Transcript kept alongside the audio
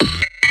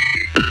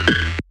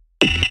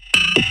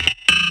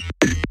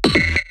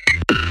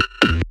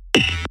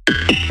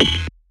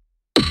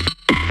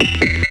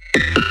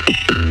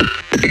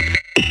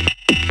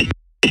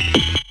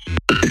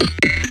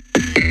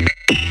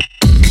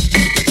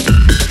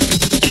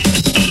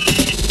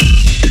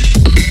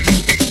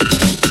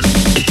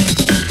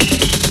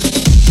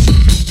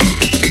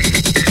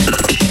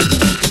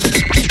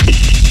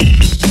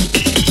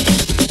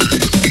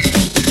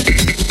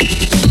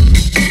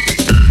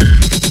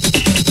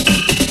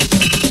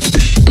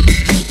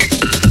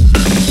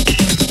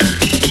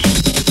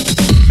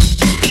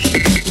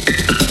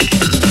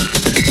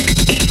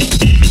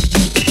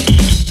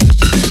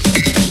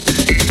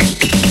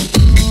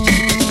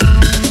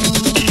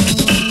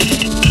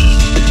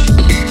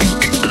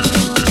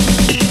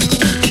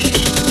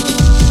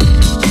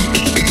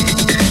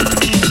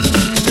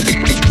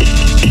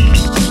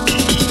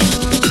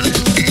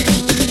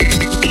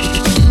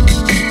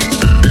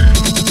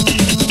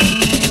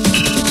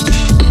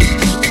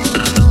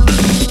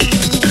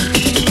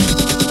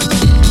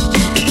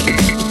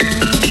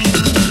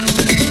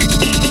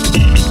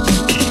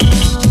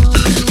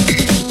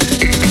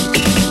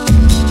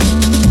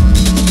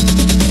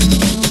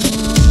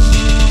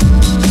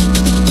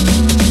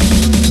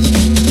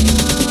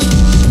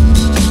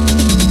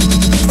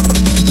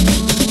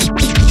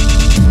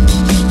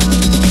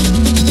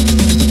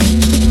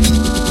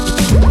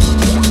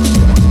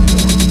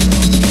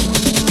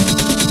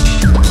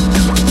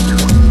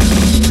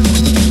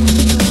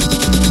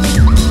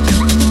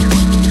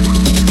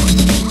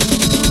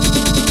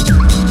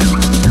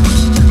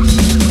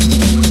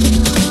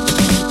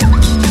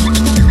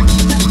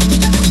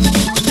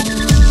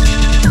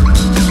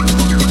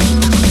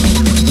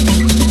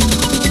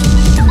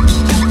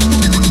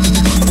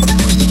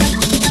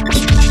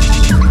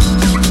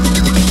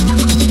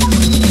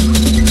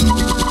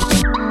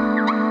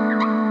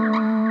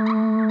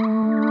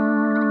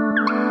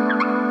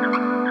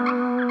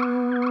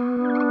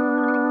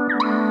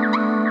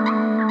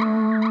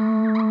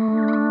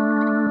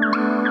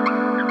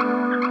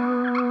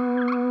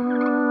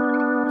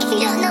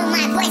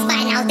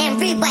then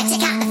rude boy,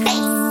 check out the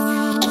face.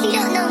 If you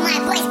don't know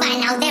my voice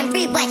by now, then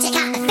rude boy, check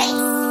out the face.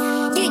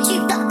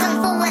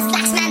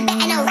 YouTube.com/man,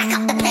 better know, rack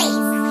up the place.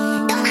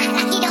 Don't act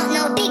like you don't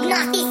know, big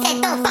nasty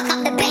said don't fuck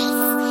up the bass.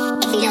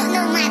 If you don't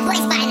know my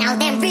voice by now,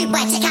 then rude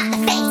boy, check out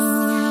the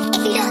face.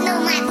 If you don't know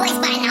my voice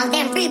by now,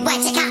 then rude boy,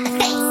 check out the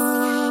face.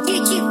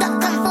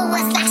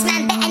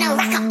 YouTube.com/man, better know,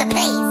 rack up the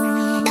place.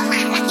 Don't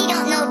act like you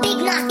don't know, big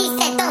nasty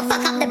said don't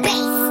fuck up the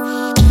bass.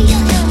 If you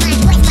don't know my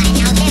voice by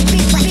now, then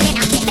rude boy, check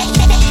out the face.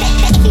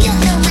 If you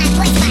don't know my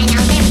voice by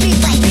now, then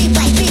rude boy,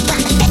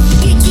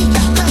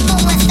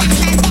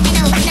 YouTube.com/man, better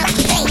know, rack up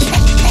the place.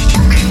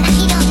 Don't act like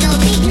you don't know,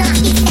 big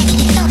nasty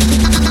said don't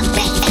fuck up the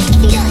bass. If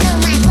you don't know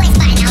my voice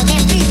by now,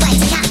 then rude boy,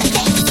 check out the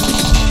face.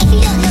 If you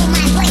don't know my voice by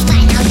now, then YouTube.com/man,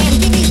 better know, rack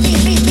up the place. Don't act like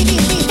you don't know,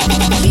 big nasty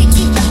said fuck up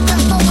the bass.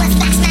 If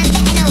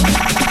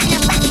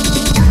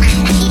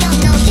you don't know my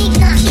voice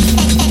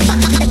by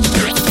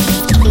now, then check out. If you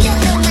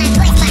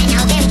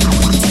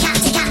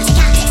don't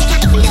know my voice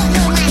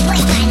by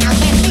now,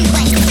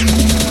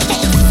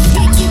 then rude boy, check out the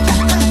face.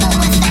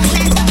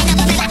 YouTube.com/man,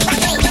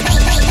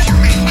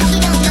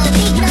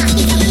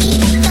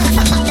 better know, rack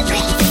up the place.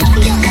 Don't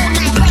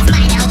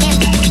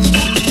act like you don't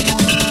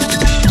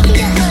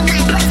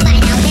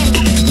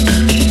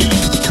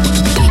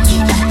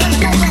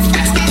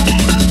know,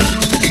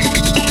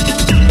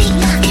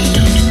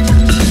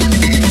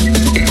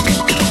 big nasty don't fuck up the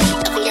bass.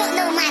 If you don't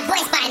know my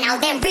voice by now,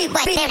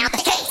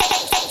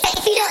 then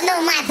if you don't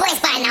know my voice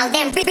by now, then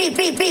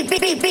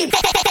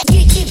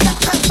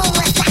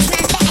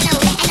YouTube.com/man, better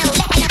know.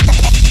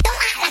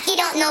 Don't act like you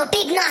don't know,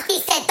 big nasty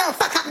said don't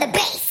fuck up the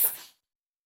bass.